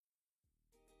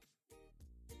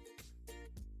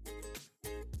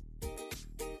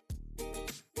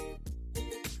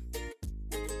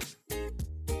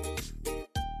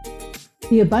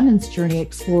The Abundance Journey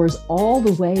explores all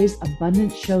the ways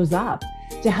abundance shows up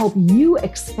to help you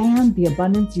expand the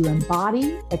abundance you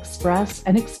embody, express,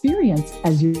 and experience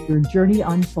as your journey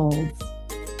unfolds.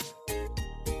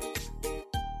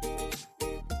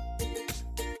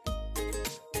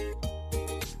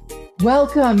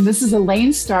 Welcome. This is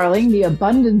Elaine Starling, the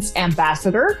Abundance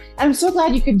Ambassador, and I'm so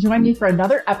glad you could join me for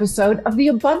another episode of The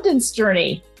Abundance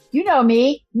Journey. You know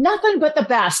me, nothing but the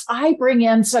best. I bring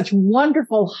in such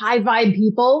wonderful high vibe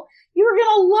people. You're going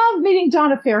to love meeting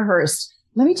Donna Fairhurst.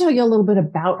 Let me tell you a little bit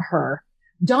about her.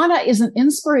 Donna is an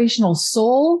inspirational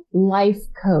soul life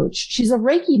coach. She's a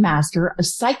Reiki master, a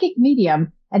psychic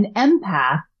medium, an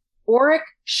empath, auric,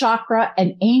 chakra,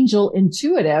 and angel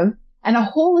intuitive, and a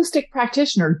holistic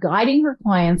practitioner guiding her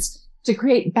clients to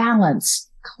create balance,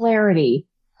 clarity,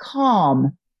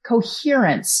 calm,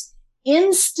 coherence,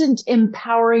 instant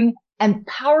empowering and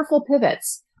powerful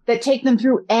pivots that take them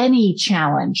through any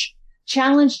challenge.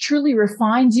 Challenge truly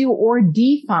refines you or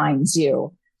defines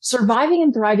you. Surviving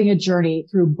and thriving a journey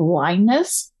through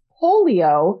blindness,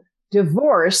 polio,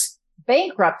 divorce,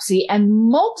 bankruptcy, and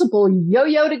multiple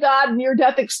yo-yo to God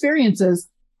near-death experiences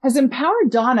has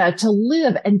empowered Donna to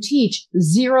live and teach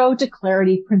zero to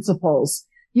clarity principles.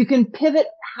 You can pivot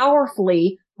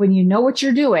powerfully when you know what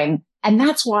you're doing. And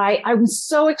that's why I'm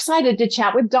so excited to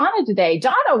chat with Donna today.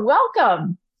 Donna,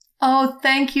 welcome. Oh,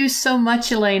 thank you so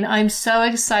much, Elaine. I'm so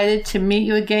excited to meet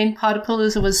you again.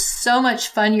 Podapalooza was so much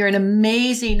fun. You're an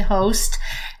amazing host,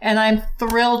 and I'm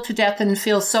thrilled to death and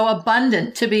feel so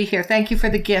abundant to be here. Thank you for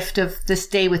the gift of this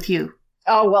day with you.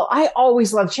 Oh, well, I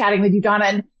always love chatting with you, Donna.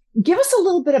 And give us a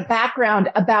little bit of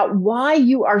background about why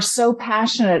you are so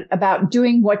passionate about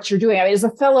doing what you're doing. I mean, as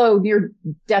a fellow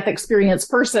near-death experience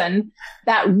person,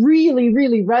 that really,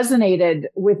 really resonated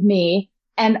with me.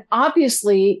 And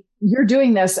obviously, you're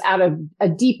doing this out of a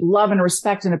deep love and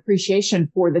respect and appreciation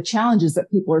for the challenges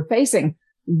that people are facing.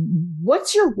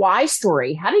 What's your why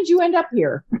story? How did you end up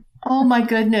here? Oh, my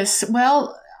goodness.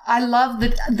 Well, I love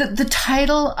the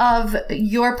title of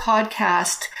your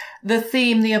podcast. The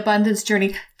theme, The Abundance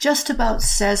Journey, just about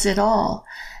says it all.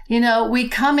 You know, we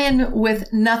come in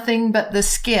with nothing but the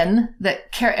skin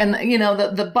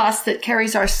the bus that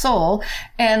carries our soul,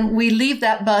 and we leave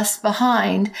that bus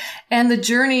behind. And the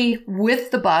journey with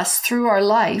the bus through our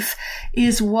life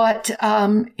is what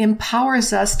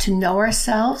empowers us to know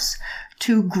ourselves,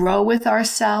 to grow with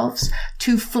ourselves,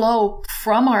 to flow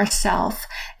from ourselves,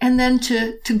 and then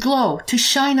to glow, to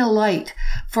shine a light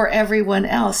for everyone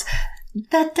else.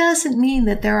 That doesn't mean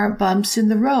that there aren't bumps in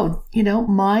the road. You know,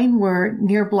 mine were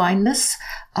near blindness.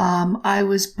 I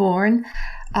was born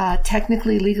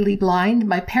technically legally blind.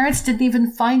 My parents didn't even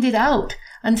find it out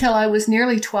until I was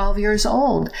nearly 12 years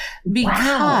old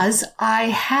because I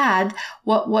had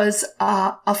what was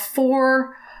a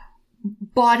 4-body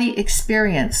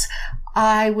experience.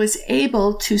 I was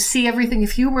able to see everything.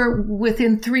 If you were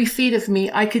within 3 feet of me,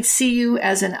 I could see you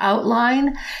as an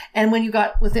outline. And when you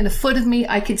got within a foot of me,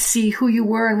 I could see who you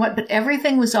were and what, but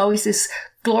everything was always this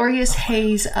glorious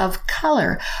haze of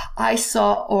color. I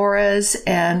saw auras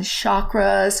and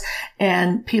chakras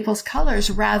and people's colors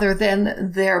rather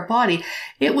than their body.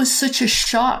 It was such a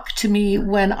shock to me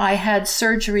when I had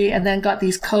surgery and then got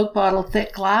these Coke bottle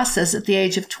thick glasses at the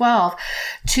age of 12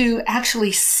 to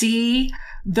actually see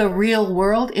the real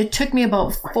world. It took me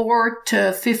about 4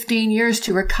 to 15 years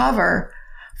to recover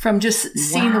from just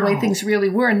seeing the way things really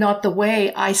were and not the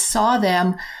way I saw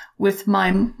them with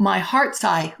my heart's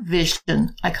eye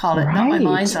vision, I call it, not my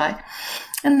mind's eye.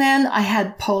 And then I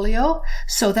had polio,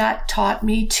 so that taught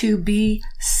me to be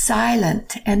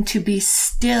silent and to be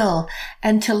still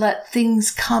and to let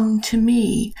things come to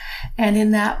me. And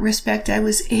in that respect, I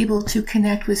was able to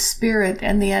connect with spirit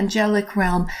and the angelic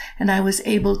realm, and I was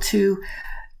able to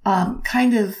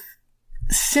kind of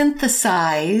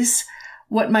synthesize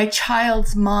what my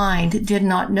child's mind did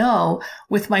not know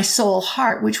with my soul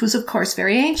heart, which was, of course,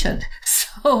 very ancient.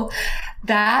 So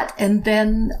that, and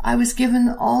then I was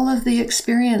given all of the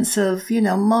experience of,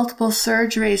 multiple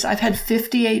surgeries. I've had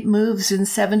 58 moves in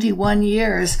 71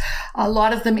 years, a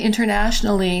lot of them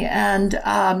internationally, and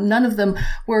none of them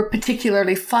were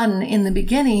particularly fun in the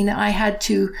beginning. I had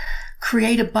to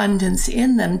create abundance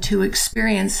in them to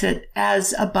experience it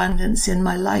as abundance in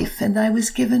my life. And I was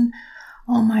given,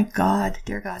 oh my God,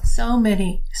 dear God, so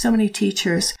many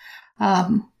teachers.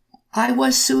 I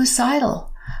was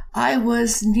suicidal. I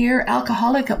was near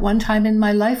alcoholic at one time in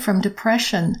my life from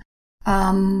depression.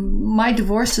 My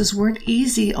divorces weren't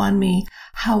easy on me.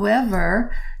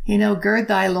 However, gird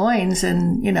thy loins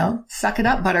and, suck it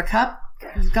up, buttercup.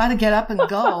 You've got to get up and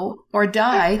go or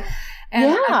die. And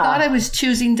I thought I was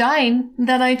choosing dying,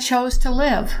 then I chose to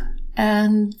live.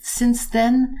 And since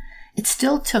then, it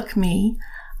still took me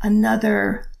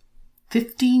another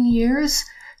 15 years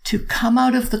to come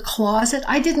out of the closet.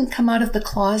 I didn't come out of the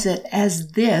closet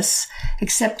as this,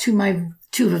 except to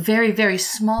a very, very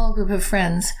small group of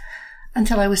friends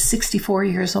until I was 64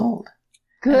 years old.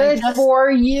 Good for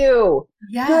you.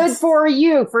 Yes. Good for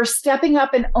you for stepping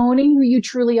up and owning who you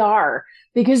truly are,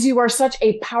 because you are such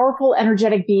a powerful,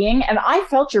 energetic being. And I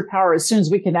felt your power as soon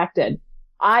as we connected.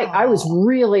 I was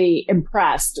really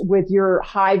impressed with your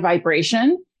high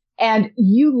vibration, and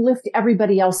you lift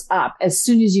everybody else up as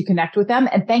soon as you connect with them.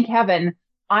 And thank heaven,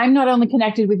 I'm not only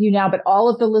connected with you now, but all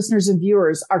of the listeners and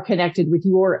viewers are connected with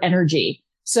your energy.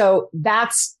 So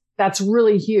that's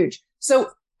really huge. So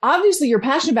obviously you're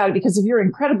passionate about it because of your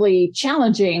incredibly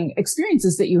challenging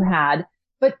experiences that you had.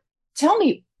 But tell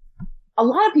me, a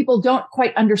lot of people don't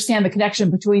quite understand the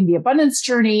connection between the abundance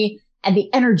journey and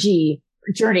the energy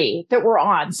journey that we're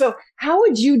on. So how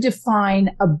would you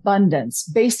define abundance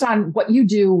based on what you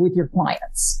do with your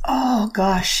clients? Oh,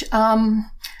 gosh.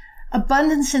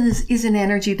 Abundance is an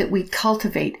energy that we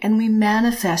cultivate and we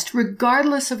manifest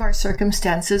regardless of our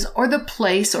circumstances or the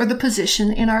place or the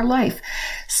position in our life.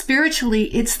 Spiritually,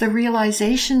 it's the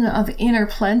realization of inner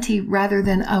plenty rather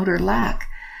than outer lack.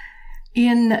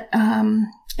 In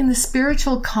the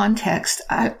spiritual context,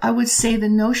 I would say the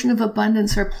notion of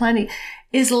abundance or plenty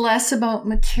is less about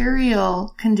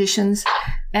material conditions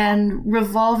and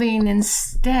revolving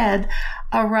instead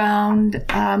around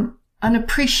an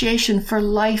appreciation for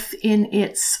life in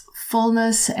its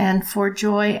fullness and for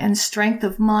joy and strength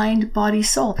of mind, body,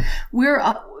 soul. We're,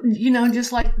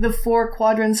 just like the 4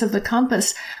 quadrants of the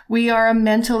compass, we are a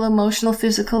mental, emotional,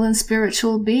 physical, and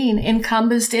spiritual being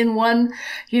encompassed in one,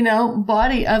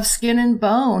 body of skin and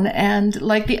bone. And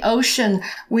like the ocean,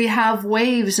 we have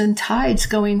waves and tides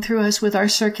going through us with our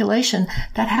circulation.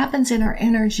 That happens in our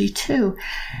energy too.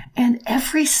 And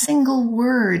every single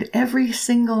word, every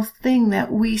single thing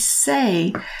that we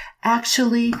say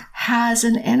actually has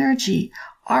an energy.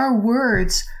 Our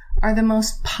words are the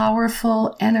most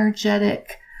powerful,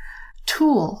 energetic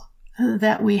tool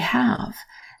that we have.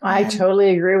 I totally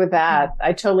agree with that.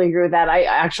 I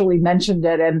actually mentioned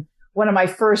it in one of my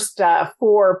first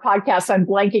 4 podcasts. I'm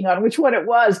blanking on which one it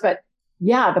was, but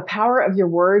yeah, the power of your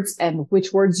words and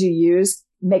which words you use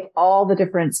make all the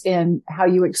difference in how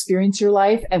you experience your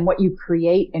life and what you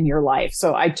create in your life.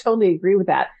 So I totally agree with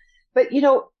that. But,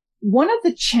 one of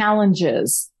the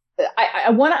challenges, I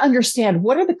want to understand,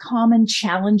 what are the common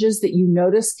challenges that you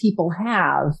notice people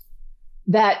have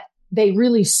that they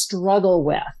really struggle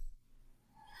with?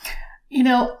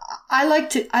 I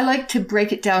like to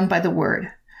break it down by the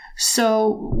word.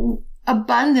 So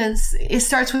abundance, it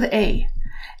starts with A,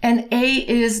 and A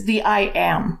is the I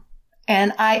am.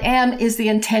 And I am is the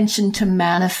intention to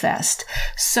manifest.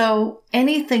 So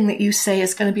anything that you say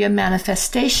is going to be a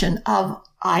manifestation of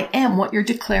I am, what you're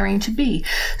declaring to be.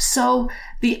 So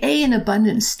the A in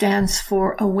abundance stands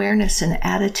for awareness and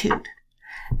attitude.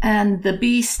 And the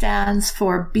B stands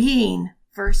for being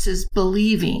versus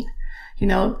believing.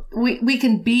 We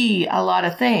can be a lot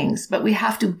of things, but we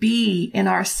have to be in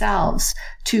ourselves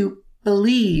to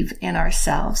believe in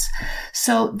ourselves.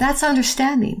 So that's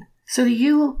understanding. So the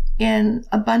U in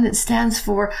abundance stands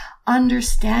for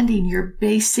understanding your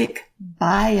basic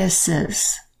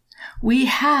biases. We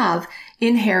have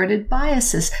inherited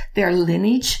biases. They're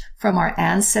lineage from our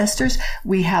ancestors.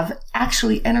 We have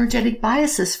actually energetic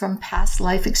biases from past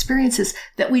life experiences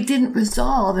that we didn't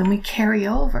resolve and we carry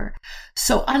over.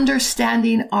 So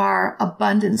understanding our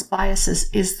abundance biases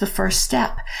is the first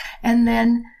step. And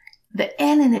then the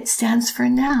N in it stands for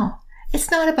now.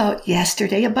 It's not about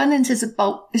yesterday. Abundance isn't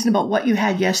about what you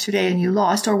had yesterday and you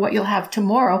lost, or what you'll have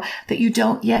tomorrow that you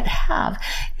don't yet have.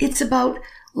 It's about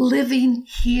living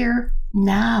here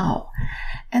now.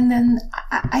 And then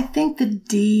I think the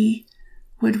D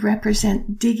would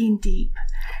represent digging deep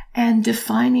and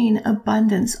defining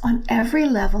abundance on every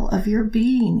level of your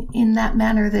being in that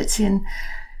manner that's in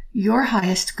your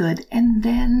highest good and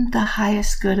then the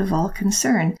highest good of all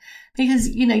concerned. Because,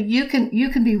 you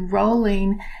can be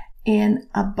rolling in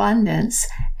abundance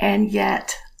and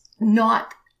yet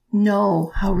not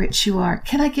know how rich you are.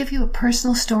 Can I give you a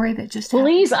personal story that just happened?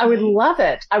 Please, I would love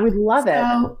it.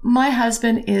 So my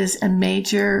husband is a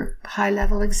major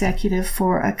high-level executive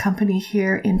for a company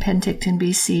here in Penticton,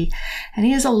 BC. And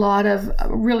he has a lot of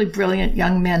really brilliant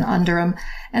young men under him.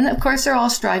 And of course, they're all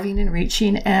striving and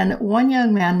reaching. And one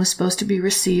young man was supposed to be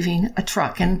receiving a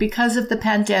truck. And because of the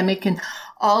pandemic and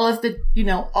all of the,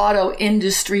 auto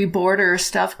industry border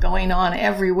stuff going on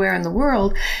everywhere in the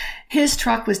world, his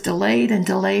truck was delayed and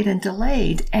delayed and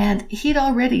delayed. And he'd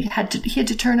already had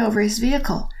to turn over his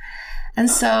vehicle. And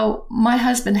so my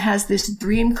husband has this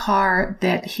dream car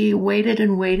that he waited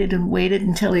and waited and waited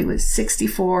until he was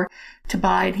 64 to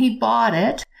buy. And he bought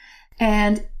it,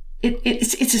 and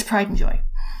it's his pride and joy.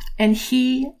 And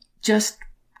he just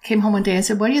came home one day and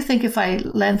said, what do you think if I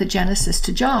lend the Genesis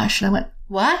to Josh? And I went,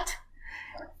 what?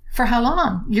 For how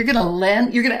long? You're going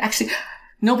to actually,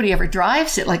 nobody ever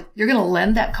drives it. Like, you're going to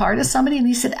lend that car to somebody? And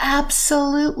he said,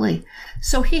 absolutely.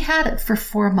 So he had it for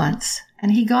 4 months.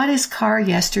 And he got his car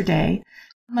yesterday.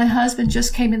 My husband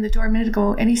just came in the door a minute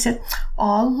ago, and he said,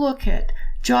 oh, look it.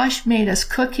 Josh made us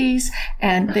cookies,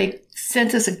 and they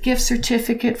sent us a gift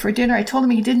certificate for dinner. I told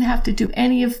him he didn't have to do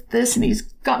any of this, and he's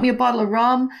got me a bottle of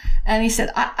rum. And he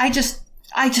said, I just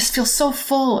feel so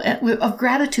full of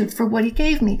gratitude for what he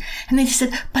gave me. And then he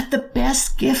said, but the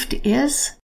best gift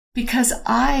is because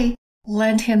I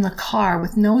lent him the car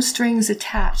with no strings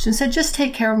attached and said, just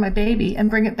take care of my baby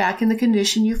and bring it back in the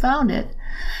condition you found it.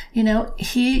 You know,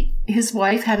 his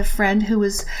wife had a friend who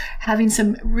was having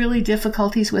some really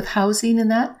difficulties with housing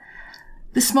and that.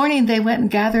 This morning they went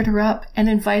and gathered her up and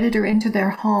invited her into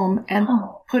their home and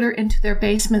put her into their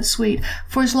basement suite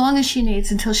for as long as she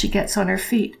needs until she gets on her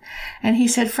feet. And he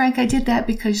said, Frank, I did that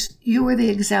because you were the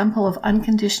example of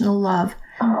unconditional love.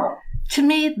 To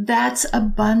me, that's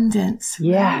abundance.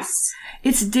 Yes.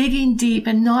 It's digging deep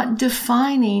and not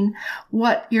defining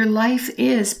what your life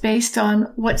is based on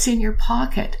what's in your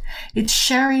pocket. It's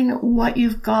sharing what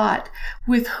you've got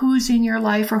with who's in your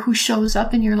life or who shows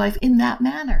up in your life in that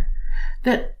manner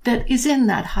that is in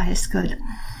that highest good.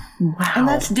 Wow. And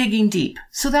that's digging deep.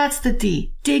 So that's the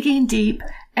D, digging deep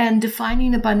and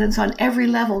defining abundance on every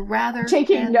level rather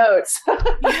taking than, notes.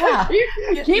 Yeah.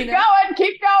 Keep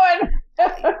going.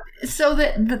 So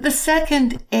the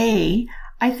second A,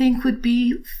 I think, would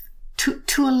be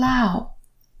to allow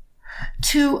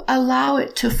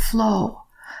it to flow.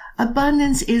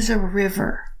 Abundance is a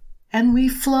river, and we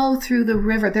flow through the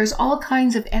river. There's all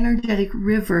kinds of energetic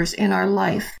rivers in our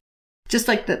life. Just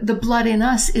like the blood in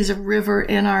us is a river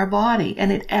in our body,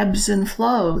 and it ebbs and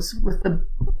flows with the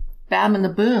bam and the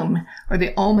boom, or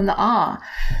the om and the ah.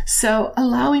 So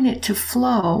allowing it to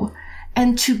flow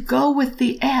and to go with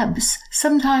the ebbs.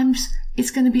 Sometimes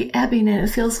it's going to be ebbing and it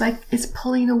feels like it's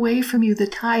pulling away from you. The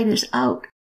tide is out.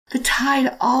 The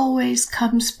tide always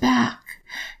comes back.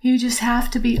 You just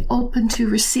have to be open to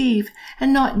receive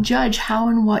and not judge how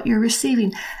and what you're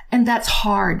receiving. And that's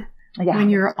hard when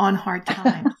you're on hard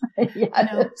times.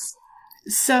 Yes.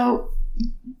 So,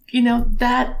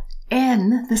 that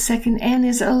N, the second N,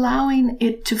 is allowing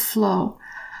it to flow.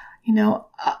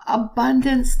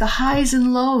 Abundance, the highs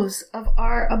and lows of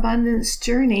our abundance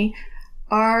journey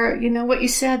are, what you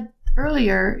said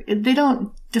earlier, they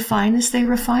don't define us, they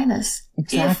refine us.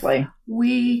 Exactly. If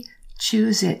we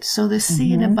choose it. So the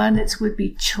C in abundance would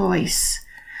be choice.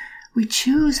 We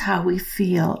choose how we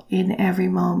feel in every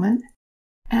moment.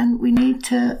 And we need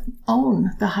to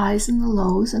own the highs and the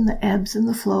lows and the ebbs and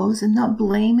the flows and not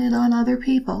blame it on other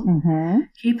people.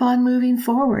 Keep on moving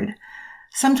forward.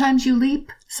 Sometimes you leap,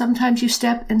 sometimes you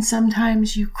step, and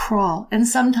sometimes you crawl. And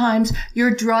sometimes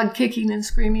you're drugged, kicking and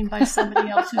screaming by somebody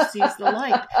else who sees the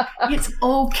light. It's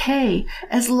okay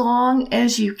as long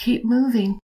as you keep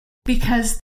moving,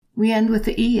 because we end with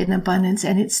the E in abundance,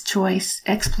 and it's choice,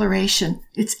 exploration,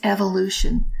 it's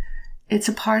evolution. It's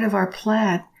a part of our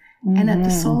plan. And at the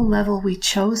soul level, we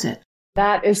chose it.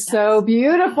 That is so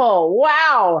beautiful.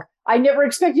 Wow. I never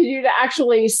expected you to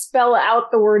actually spell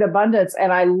out the word abundance.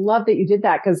 And I love that you did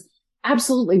that, because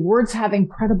absolutely words have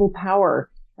incredible power.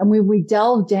 And when we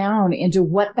delve down into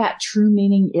what that true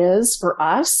meaning is for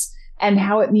us and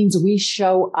how it means we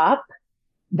show up,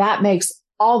 that makes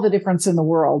all the difference in the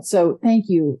world. So thank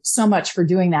you so much for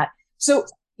doing that. So,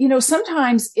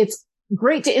 sometimes it's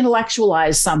great to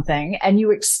intellectualize something, and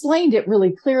you explained it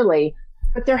really clearly,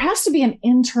 but there has to be an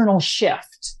internal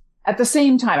shift at the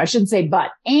same time. I shouldn't say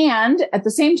but, and at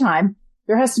the same time,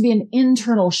 there has to be an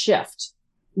internal shift.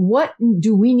 What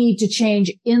do we need to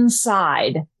change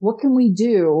inside? What can we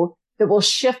do that will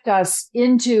shift us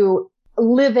into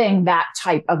living that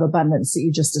type of abundance that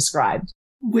you just described?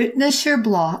 Witness your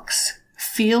blocks,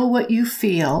 feel what you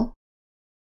feel,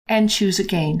 and choose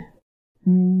again.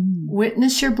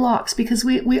 Witness your blocks, because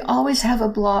we always have a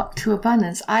block to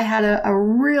abundance. I had a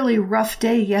really rough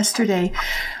day yesterday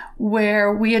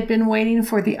where we had been waiting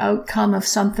for the outcome of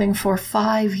something for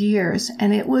 5 years.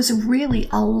 And it was really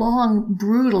a long,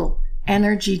 brutal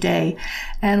energy day.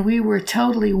 And we were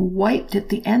totally wiped at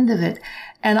the end of it.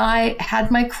 And I had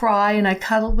my cry and I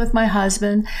cuddled with my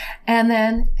husband. And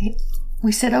then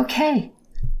we said, okay,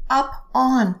 up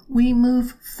on, we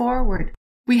move forward.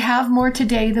 We have more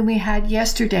today than we had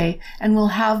yesterday, and we'll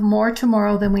have more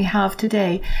tomorrow than we have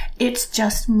today. It's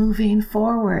just moving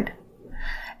forward.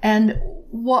 And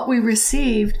what we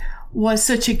received was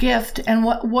such a gift, and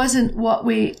what wasn't what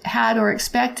we had or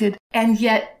expected. And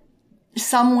yet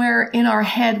somewhere in our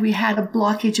head, we had a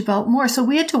blockage about more. So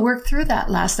we had to work through that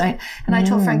last night. And I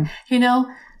told Frank,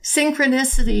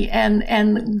 synchronicity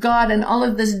and God and all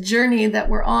of this journey that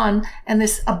we're on and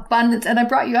this abundance. And I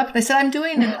brought you up and I said, I'm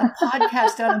doing a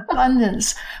podcast on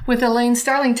abundance with Elaine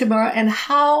Starling tomorrow, and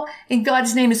how in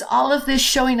God's name is all of this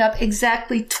showing up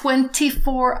exactly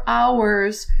 24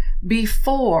 hours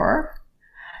before,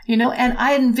 and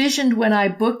I envisioned when I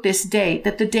booked this date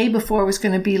that the day before was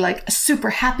going to be like a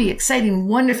super happy, exciting,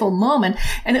 wonderful moment.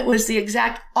 And it was the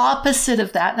exact opposite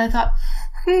of that. And I thought,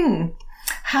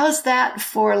 how's that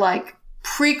for like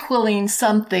prequeling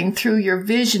something through your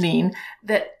visioning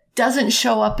that doesn't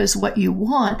show up as what you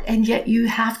want? And yet you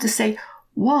have to say,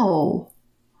 whoa,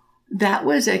 that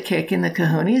was a kick in the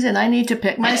kahunas, and I need to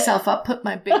pick myself up, put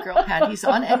my big girl panties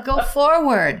on, and go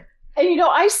forward. And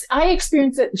I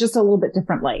experience it just a little bit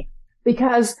differently,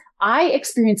 because I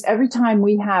experience every time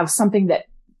we have something that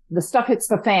the stuff hits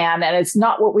the fan and it's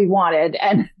not what we wanted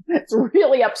and it's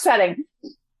really upsetting.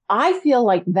 I feel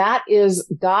like that is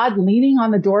God leaning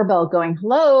on the doorbell going,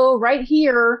 hello, right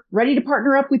here, ready to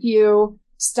partner up with you.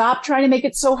 Stop trying to make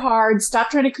it so hard. Stop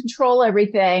trying to control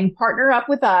everything. Partner up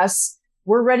with us.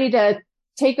 We're ready to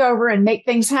take over and make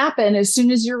things happen as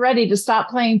soon as you're ready to stop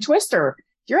playing Twister.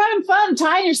 If you're having fun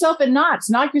tying yourself in knots,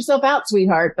 knock yourself out,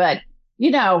 sweetheart. But,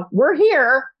 we're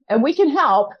here and we can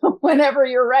help whenever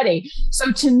you're ready.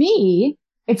 So to me,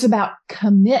 it's about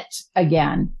commit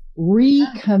again,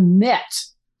 recommit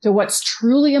to what's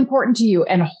truly important to you,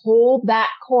 and hold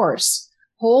that course,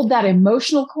 hold that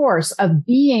emotional course of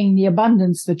being the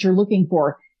abundance that you're looking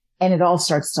for. And it all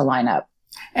starts to line up.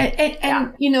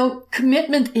 And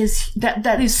commitment is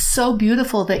that is so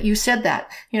beautiful that you said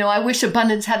that. I wish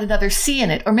abundance had another C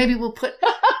in it, or maybe we'll put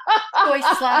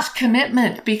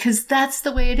choice/commitment, because that's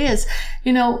the way it is.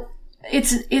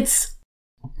 It's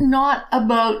not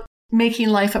about making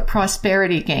life a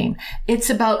prosperity game. It's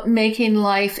about making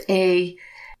life a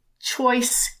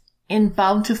choice in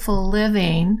bountiful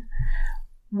living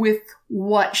with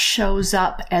what shows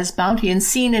up as bounty, and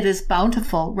seeing it as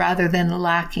bountiful rather than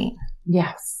lacking.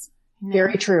 Yes.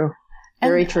 Very true.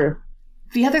 Very true.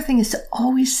 The other thing is to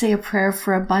always say a prayer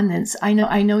for abundance. I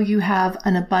know you have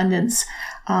an abundance,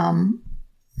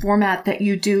 format that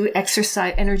you do,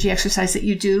 energy exercise that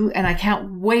you do, and I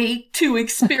can't wait to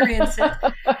experience it.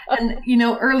 And,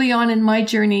 early on in my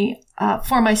journey,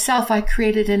 for myself, I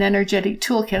created an energetic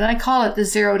toolkit, and I call it the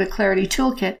Zero to Clarity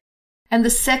Toolkit. And the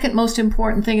second most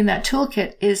important thing in that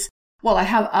toolkit is, I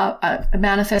have a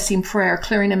manifesting prayer,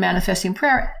 clearing a manifesting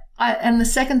prayer. And the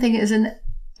second thing is an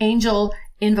angel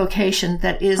invocation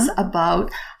that is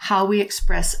about how we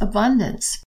express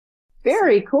abundance.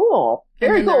 Very cool.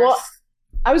 Very cool. Well,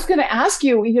 I was going to ask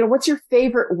you, what's your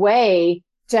favorite way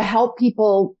to help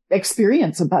people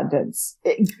experience abundance?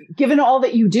 Given all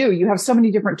that you do, you have so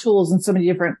many different tools and so many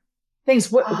different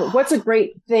things. What's a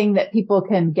great thing that people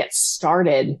can get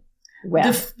started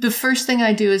with? The first thing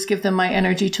I do is give them my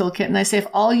energy toolkit. And I say, if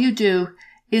all you do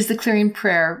is the clearing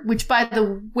prayer, which, by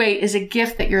the way, is a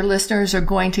gift that your listeners are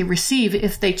going to receive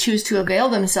if they choose to avail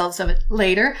themselves of it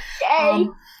later. Yay!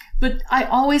 But I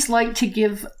always like to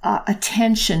give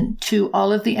attention to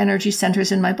all of the energy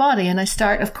centers in my body. And I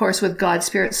start, of course, with God,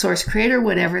 Spirit, Source, Creator,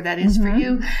 whatever that is for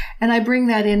you. And I bring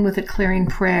that in with a clearing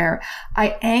prayer.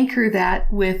 I anchor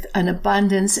that with an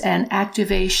abundance and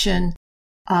activation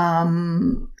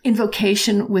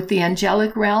invocation with the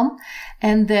angelic realm.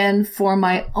 And then for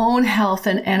my own health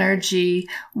and energy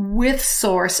with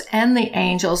Source and the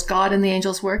angels, God and the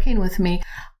angels working with me,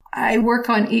 I work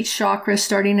on each chakra,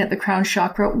 starting at the crown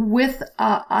chakra with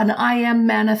an I am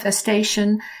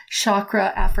manifestation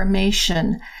chakra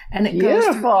affirmation. And it goes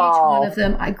through each one of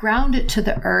them. I ground it to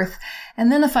the earth.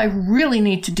 And then if I really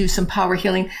need to do some power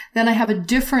healing, then I have a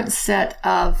different set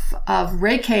of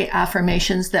Reiki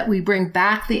affirmations that we bring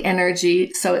back the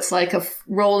energy. So it's like a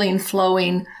rolling,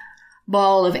 flowing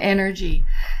ball of energy.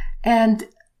 And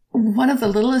one of the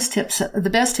littlest tips, the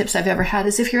best tips I've ever had,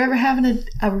 is if you're ever having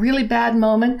a really bad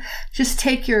moment, just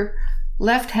take your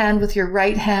left hand with your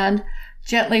right hand,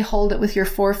 gently hold it with your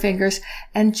forefingers,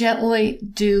 and gently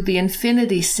do the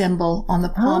infinity symbol on the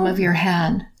palm of your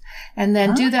hand. And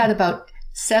then do that about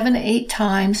 7 to 8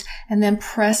 times, and then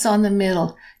press on the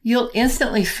middle. You'll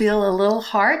instantly feel a little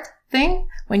heart thing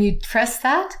when you press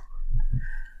that.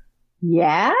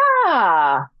 Yeah.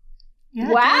 Yeah,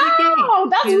 wow,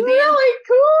 that's really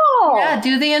cool. Yeah,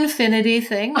 do the infinity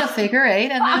thing, the figure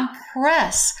 8, and then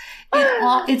press.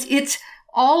 It's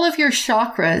all of your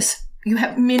chakras. You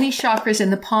have many chakras in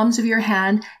the palms of your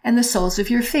hand and the soles of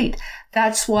your feet.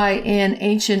 That's why in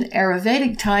ancient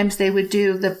Ayurvedic times, they would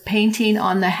do the painting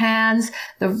on the hands,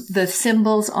 the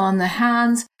symbols on the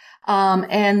hands,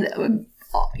 and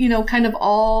kind of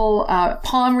all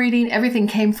palm reading, everything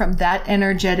came from that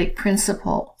energetic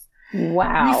principle.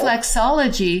 Wow.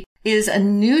 Reflexology is a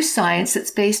new science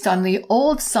that's based on the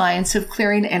old science of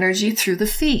clearing energy through the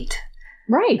feet.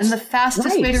 Right. And the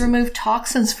fastest way to remove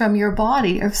toxins from your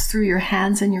body is through your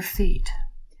hands and your feet.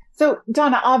 So,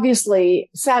 Donna, obviously,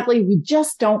 sadly, we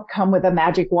just don't come with a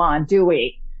magic wand, do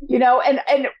we?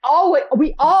 And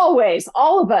always,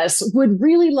 all of us would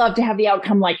really love to have the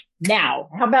outcome like now.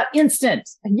 How about instant?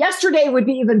 Yesterday would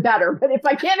be even better. But if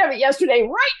I can't have it yesterday,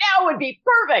 right now would be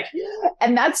perfect.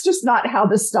 And that's just not how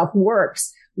this stuff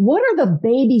works. What are the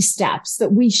baby steps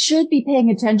that we should be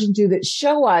paying attention to that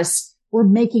show us we're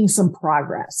making some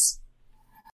progress?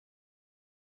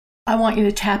 I want you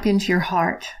to tap into your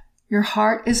heart. Your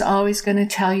heart is always going to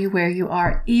tell you where you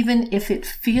are, even if it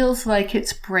feels like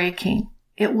it's breaking.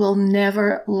 It will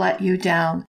never let you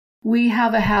down. We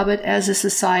have a habit as a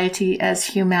society, as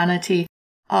humanity,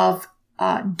 of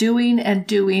doing and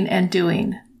doing and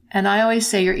doing. And I always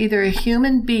say you're either a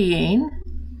human being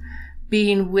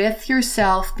with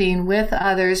yourself, being with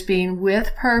others, being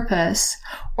with purpose,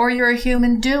 or you're a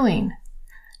human doing.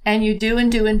 And you do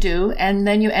and do and do, and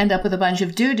then you end up with a bunch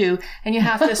of doo-doo, and you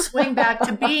have to swing back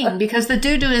to being because the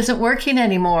doo-doo isn't working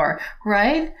anymore,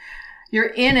 right? You're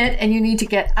in it and you need to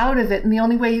get out of it. And the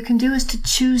only way you can do is to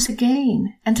choose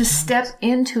again and to step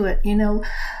into it.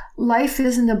 Life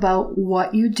isn't about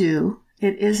what you do.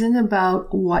 It isn't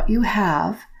about what you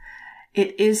have.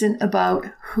 It isn't about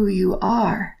who you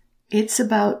are. It's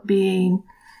about being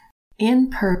in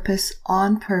purpose,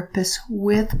 on purpose,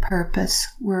 with purpose,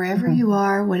 wherever you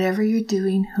are, whatever you're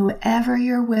doing, whoever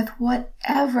you're with,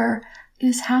 whatever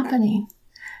is happening.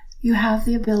 You have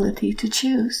the ability to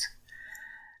choose.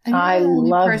 And I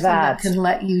love that. Can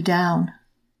let you down.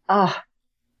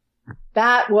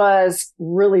 That was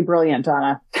really brilliant,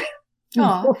 Donna.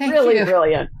 Oh, thank really you.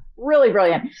 Brilliant. Really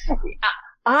brilliant.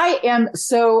 I am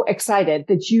so excited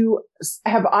that you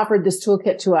have offered this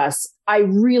toolkit to us. I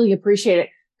really appreciate it.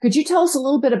 Could you tell us a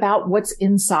little bit about what's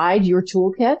inside your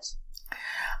toolkit?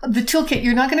 The toolkit,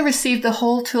 you're not going to receive the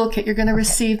whole toolkit. You're going to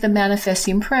receive the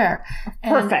manifesting prayer.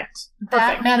 And Perfect.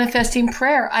 That manifesting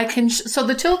prayer, so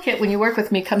the toolkit, when you work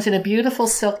with me, comes in a beautiful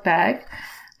silk bag,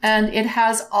 and it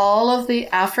has all of the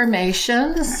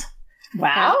affirmations.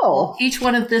 Wow. Each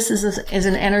one of this is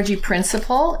an energy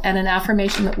principle and an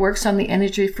affirmation that works on the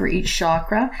energy for each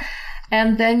chakra.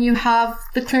 And then you have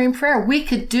the clearing prayer. We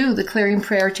could do the clearing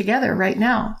prayer together right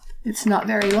now. It's not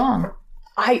very long.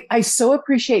 I so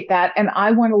appreciate that. And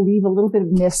I want to leave a little bit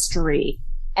of mystery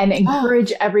and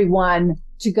encourage everyone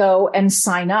to go and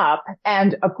sign up.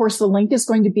 And of course, the link is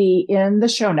going to be in the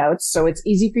show notes, so it's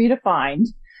easy for you to find.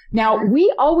 Now,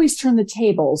 we always turn the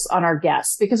tables on our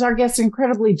guests because our guests are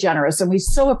incredibly generous and we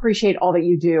so appreciate all that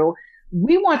you do.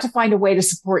 We want to find a way to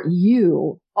support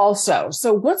you also.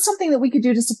 So what's something that we could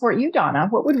do to support you, Donna?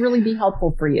 What would really be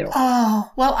helpful for you?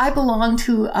 Oh, well, I belong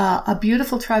to a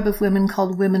beautiful tribe of women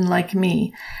called Women Like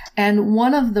Me. And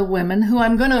one of the women who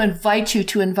I'm going to invite you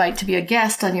to invite to be a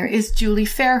guest on here is Julie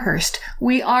Fairhurst.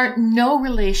 We are no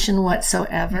relation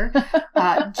whatsoever.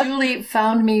 Julie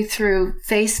found me through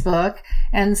Facebook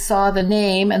and saw the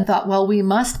name and thought, well, we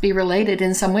must be related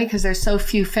in some way because there's so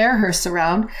few Fairhursts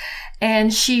around.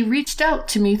 And she reached out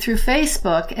to me through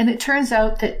Facebook, and it turns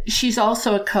out that she's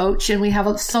also a coach, and we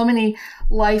have so many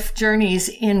life journeys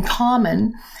in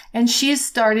common. And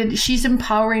she's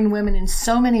empowering women in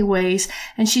so many ways,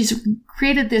 and she's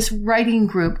created this writing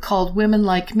group called Women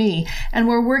Like Me, and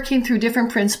we're working through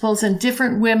different principles, and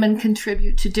different women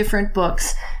contribute to different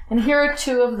books. And here are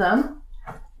two of them.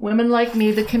 Women Like Me,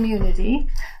 the community.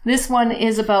 This one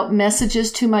is about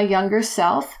messages to my younger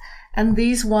self. And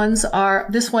this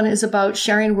one is about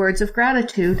sharing words of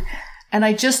gratitude. And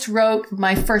I just wrote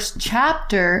my first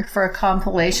chapter for a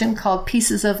compilation called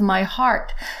Pieces of My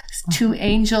Heart, 2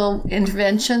 Angel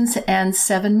Interventions and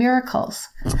 7 Miracles.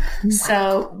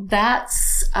 So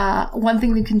that's one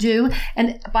thing you can do.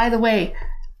 And by the way,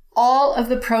 all of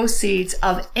the proceeds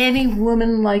of any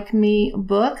Woman Like Me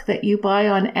book that you buy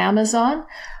on Amazon,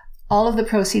 all of the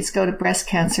proceeds go to breast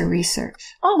cancer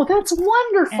research. Oh, that's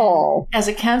wonderful. And as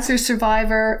a cancer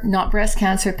survivor, not breast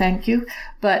cancer, thank you,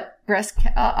 but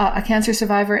a cancer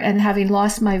survivor, and having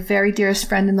lost my very dearest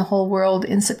friend in the whole world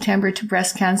in September to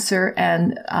breast cancer,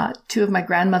 and 2 of my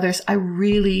grandmothers, I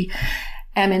really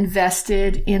am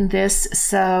invested in this.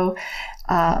 So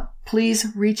please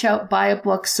reach out, buy a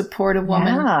book, support a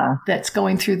woman that's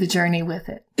going through the journey with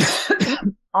it.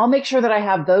 I'll make sure that I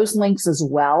have those links as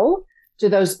well to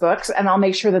those books, and I'll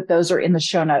make sure that those are in the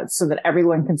show notes so that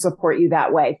everyone can support you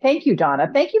that way. Thank you, Donna.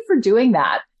 Thank you for doing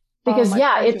that. Because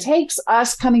it takes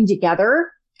us coming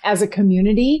together as a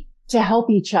community to help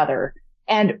each other.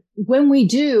 And when we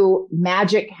do,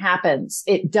 magic happens.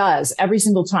 It does every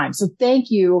single time. So thank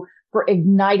you for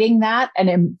igniting that and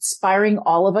inspiring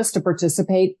all of us to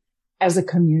participate as a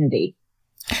community.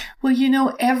 Well, you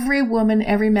know, every woman,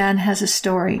 every man has a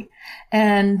story.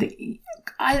 And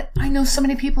I know so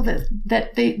many people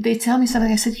that they tell me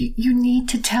something. I said, you need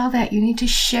to tell that. You need to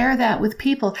share that with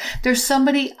people. There's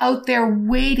somebody out there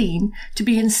waiting to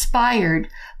be inspired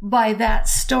by that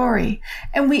story.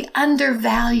 And we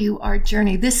undervalue our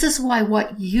journey. This is why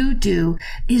what you do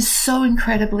is so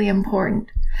incredibly important,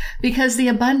 because the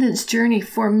abundance journey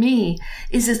for me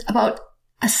is about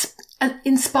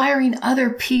inspiring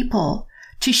other people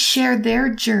to share their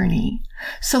journey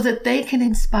so that they can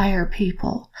inspire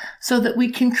people, so that we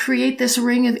can create this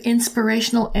ring of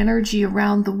inspirational energy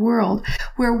around the world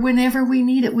where whenever we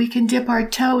need it, we can dip our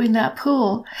toe in that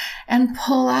pool and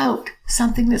pull out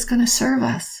something that's going to serve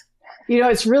us. You know,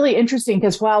 it's really interesting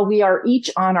because while we are each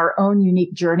on our own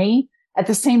unique journey, at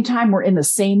the same time, we're in the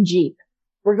same Jeep.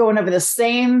 We're going over the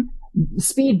same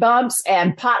speed bumps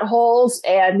and potholes,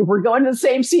 and we're going to the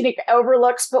same scenic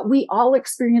overlooks, but we all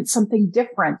experience something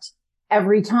different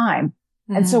every time.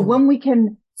 Mm-hmm. And so when we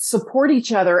can support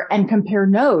each other and compare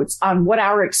notes on what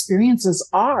our experiences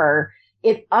are,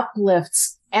 it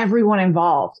uplifts everyone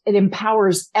involved. It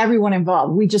empowers everyone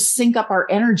involved. We just sync up our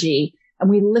energy and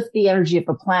we lift the energy of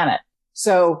the planet.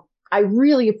 So I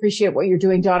really appreciate what you're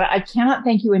doing, Donna. I cannot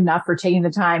thank you enough for taking the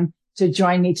time to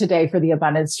join me today for the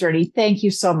Abundance Journey. Thank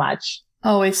you so much.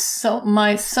 Oh, it's so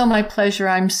my pleasure.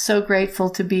 I'm so grateful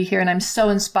to be here, and I'm so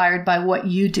inspired by what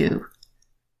you do.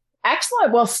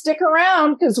 Excellent. Well, stick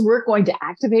around because we're going to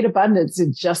activate abundance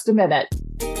in just a minute.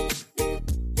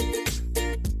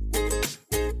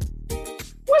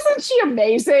 Wasn't she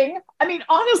amazing? I mean,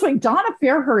 honestly, Donna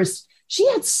Fairhurst, she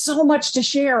had so much to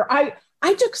share.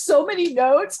 I took so many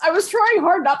notes. I was trying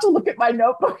hard not to look at my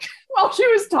notebook while she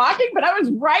was talking, but I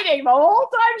was writing the whole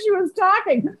time she was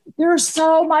talking. There's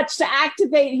so much to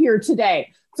activate here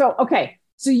today. So, okay.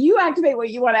 So you activate what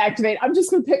you want to activate. I'm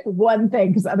just going to pick one thing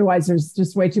because otherwise there's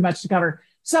just way too much to cover.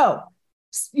 So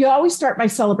you always start by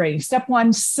celebrating. Step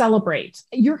 1, celebrate.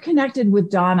 You're connected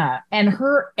with Donna and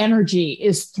her energy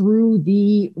is through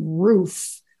the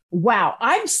roof. Wow.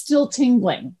 I'm still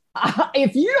tingling.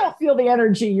 If you don't feel the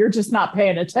energy, you're just not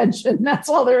paying attention. That's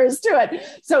all there is to it.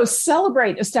 So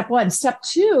celebrate is step 1. Step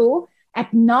 2,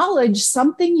 acknowledge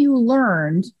something you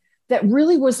learned that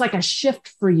really was like a shift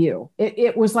for you.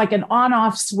 It was like an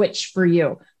on-off switch for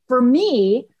you. For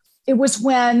me, it was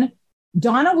when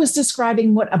Donna was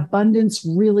describing what abundance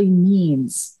really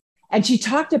means. And she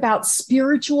talked about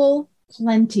spiritual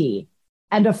plenty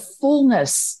and a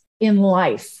fullness in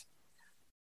life.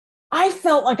 I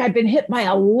felt like I'd been hit by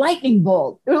a lightning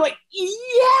bolt. It was like,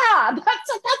 yeah,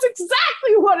 that's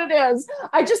exactly what it is.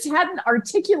 I just hadn't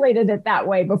articulated it that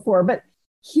way before. But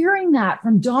hearing that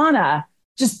from Donna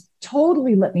just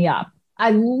totally lit me up.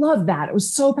 I love that. It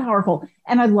was so powerful.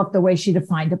 And I love the way she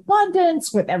defined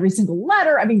abundance with every single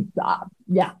letter. I mean,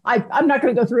 I'm not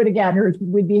going to go through it again or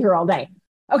we'd be here all day.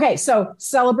 Okay, so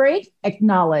celebrate,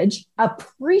 acknowledge,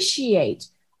 appreciate.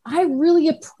 I really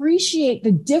appreciate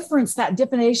the difference that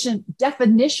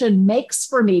definition makes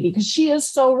for me because she is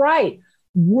so right.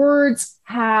 Words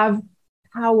have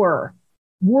power.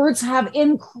 Words have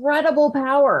incredible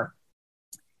power.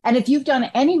 And if you've done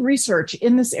any research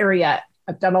in this area,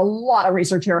 I've done a lot of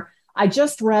research here. I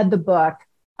just read the book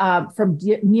from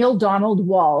Neil Donald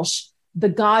Walsh, The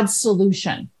God's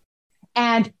Solution.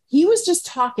 And he was just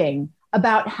talking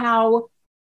about how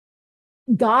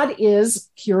God is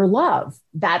pure love.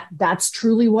 That's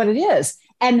truly what it is.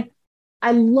 And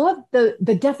I love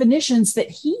the definitions that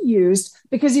he used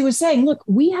because he was saying, look,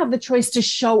 we have the choice to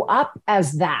show up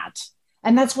as that.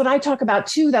 And that's what I talk about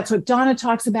too. That's what Donna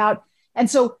talks about. And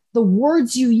so the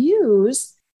words you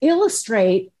use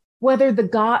illustrate whether the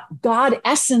God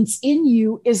essence in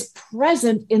you is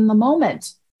present in the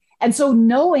moment. And so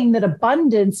knowing that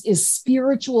abundance is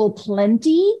spiritual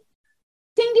plenty,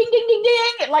 ding, ding, ding, ding,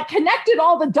 ding. It like connected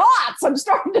all the dots. I'm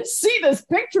starting to see this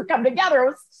picture come together.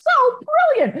 It was so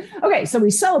brilliant. Okay, so we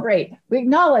celebrate, we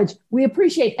acknowledge, we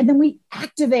appreciate, and then we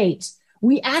activate.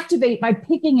 We activate by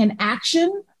picking an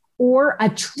action or a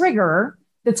trigger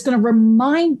that's going to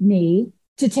remind me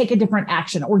to take a different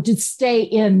action or to stay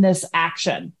in this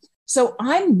action. So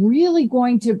I'm really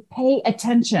going to pay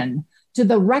attention to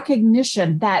the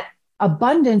recognition that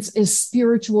abundance is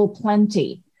spiritual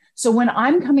plenty. So when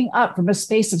I'm coming up from a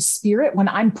space of spirit, when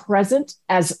I'm present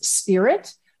as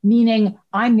spirit, meaning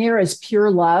I'm there as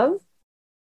pure love,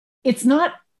 it's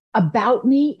not about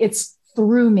me, it's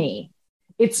through me.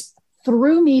 It's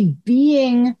through me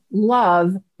being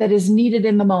love that is needed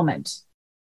in the moment.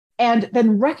 And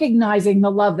then recognizing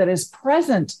the love that is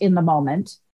present in the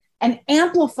moment and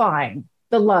amplifying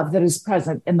the love that is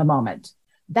present in the moment.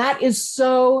 That is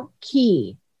so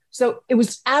key. So it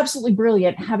was absolutely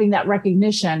brilliant having that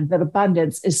recognition that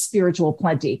abundance is spiritual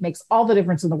plenty. It makes all the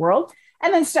difference in the world.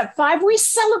 And then step 5, we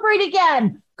celebrate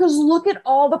again, because look at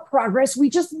all the progress we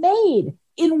just made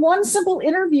in one simple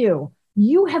interview.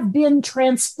 You have been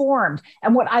transformed.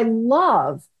 And what I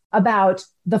love about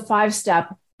the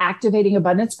 5-step activating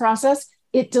abundance process,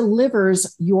 it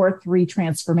delivers your 3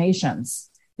 transformations.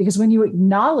 Because when you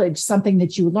acknowledge something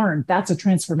that you learned, that's a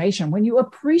transformation. When you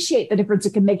appreciate the difference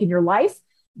it can make in your life,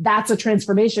 that's a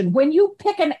transformation. When you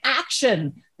pick an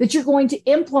action that you're going to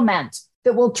implement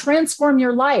that will transform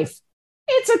your life,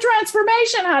 it's a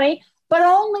transformation, honey. But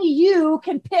only you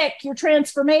can pick your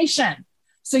transformation.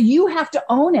 So you have to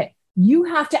own it. You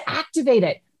have to activate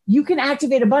it. You can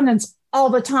activate abundance all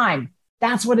the time.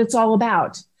 That's what it's all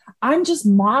about. I'm just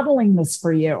modeling this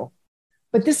for you.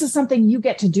 But this is something you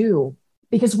get to do.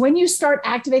 Because when you start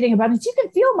activating abundance, you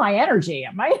can feel my energy.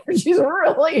 My energy is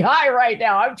really high right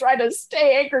now. I'm trying to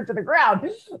stay anchored to the ground.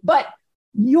 But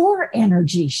your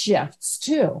energy shifts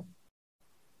too.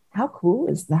 How cool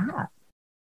is that?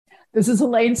 This is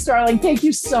Elaine Starling. Thank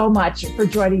you so much for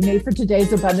joining me for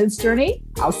today's abundance journey.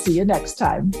 I'll see you next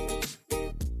time.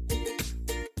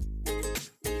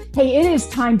 Hey, it is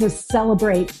time to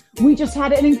celebrate. We just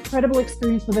had an incredible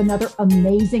experience with another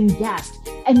amazing guest,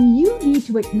 and you need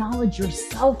to acknowledge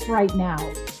yourself right now.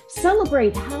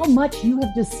 Celebrate how much you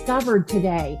have discovered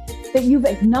today, that you've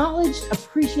acknowledged,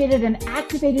 appreciated, and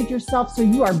activated yourself so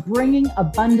you are bringing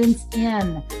abundance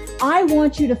in. I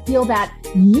want you to feel that,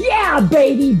 yeah,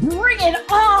 baby, bring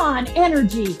it on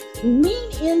energy.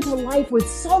 Lean into life with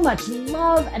so much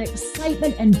love and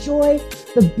excitement and joy.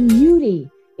 The beauty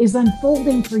is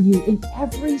unfolding for you in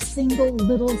every single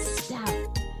little step.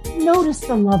 Notice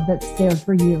the love that's there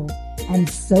for you and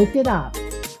soak it up,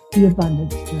 the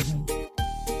abundance journey.